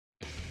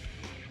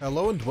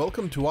Hello and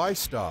welcome to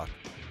iStalk,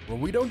 where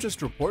we don't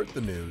just report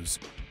the news,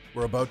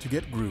 we're about to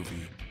get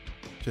groovy.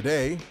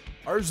 Today,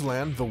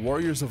 Arslan, the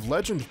Warriors of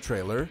Legend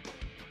trailer,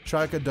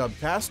 Chaika dub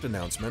cast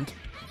announcement,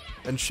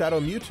 and Shadow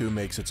Mewtwo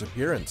makes its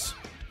appearance.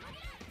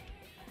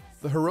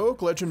 The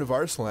heroic legend of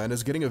Arslan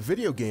is getting a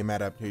video game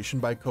adaptation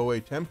by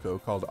Koei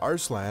Temco called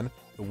Arslan,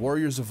 the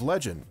Warriors of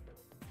Legend,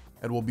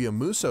 and will be a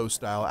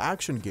Musou-style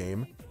action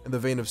game in the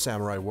vein of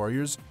Samurai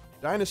Warriors,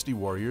 Dynasty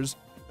Warriors,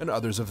 and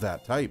others of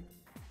that type.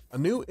 A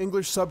new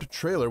English-subbed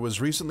trailer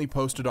was recently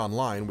posted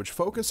online which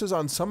focuses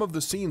on some of the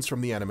scenes from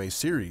the anime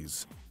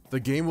series. The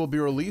game will be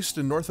released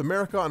in North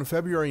America on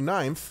February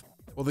 9th,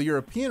 while the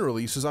European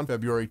release is on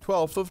February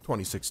 12th of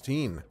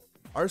 2016.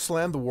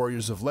 Arslan, the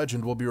Warriors of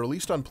Legend will be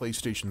released on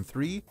PlayStation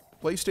 3,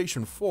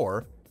 PlayStation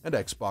 4, and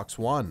Xbox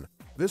One.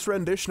 This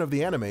rendition of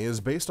the anime is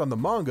based on the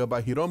manga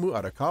by Hiromu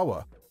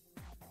Arakawa.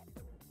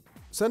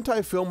 Sentai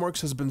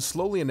Filmworks has been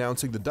slowly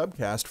announcing the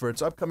dubcast for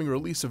its upcoming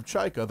release of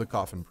Chaika, the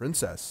Coffin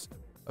Princess.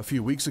 A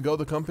few weeks ago,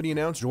 the company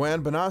announced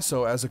Joanne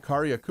Bonasso as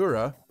Akari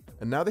Akura,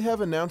 and now they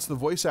have announced the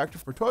voice actor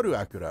for Toru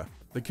Akura.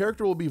 The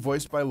character will be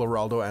voiced by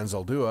Loraldo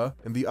Anzaldúa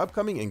in the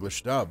upcoming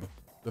English dub.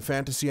 The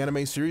fantasy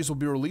anime series will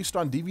be released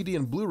on DVD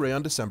and Blu-ray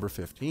on December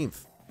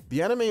 15th.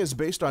 The anime is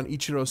based on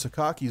Ichiro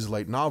Sakaki's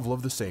light novel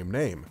of the same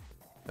name,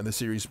 and the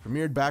series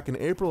premiered back in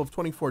April of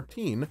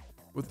 2014,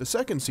 with the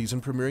second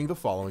season premiering the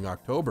following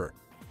October.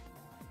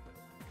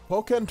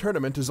 Pokken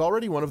Tournament is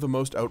already one of the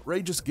most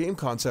outrageous game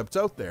concepts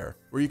out there,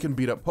 where you can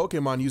beat up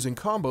Pokemon using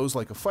combos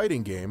like a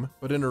fighting game,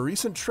 but in a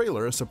recent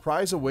trailer a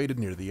surprise awaited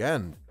near the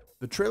end.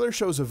 The trailer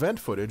shows event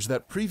footage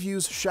that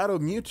previews Shadow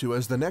Mewtwo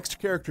as the next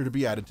character to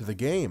be added to the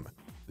game.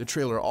 The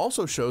trailer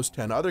also shows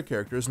 10 other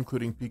characters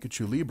including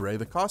Pikachu Libre,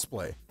 the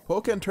cosplay.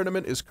 Pokken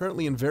Tournament is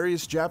currently in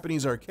various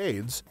Japanese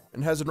arcades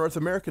and has a North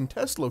American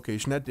test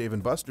location at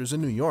Dave & Buster's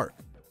in New York.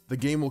 The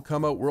game will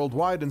come out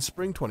worldwide in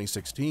spring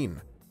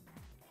 2016.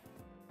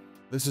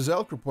 This is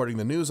Elk reporting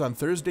the news on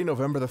Thursday,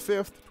 November the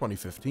 5th,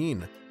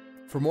 2015.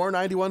 For more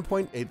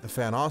 91.8 The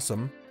Fan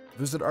awesome,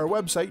 visit our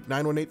website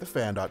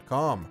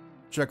 918thefan.com.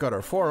 Check out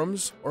our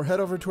forums, or head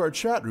over to our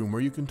chat room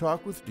where you can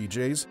talk with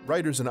DJs,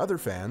 writers, and other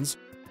fans,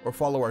 or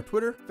follow our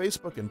Twitter,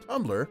 Facebook, and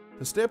Tumblr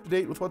to stay up to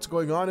date with what's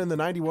going on in the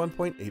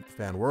 91.8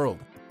 Fan world.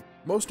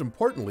 Most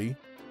importantly,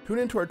 tune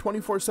into our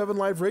 24/7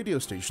 live radio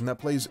station that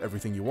plays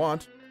everything you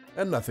want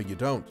and nothing you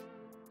don't.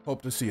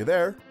 Hope to see you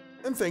there,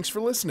 and thanks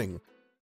for listening.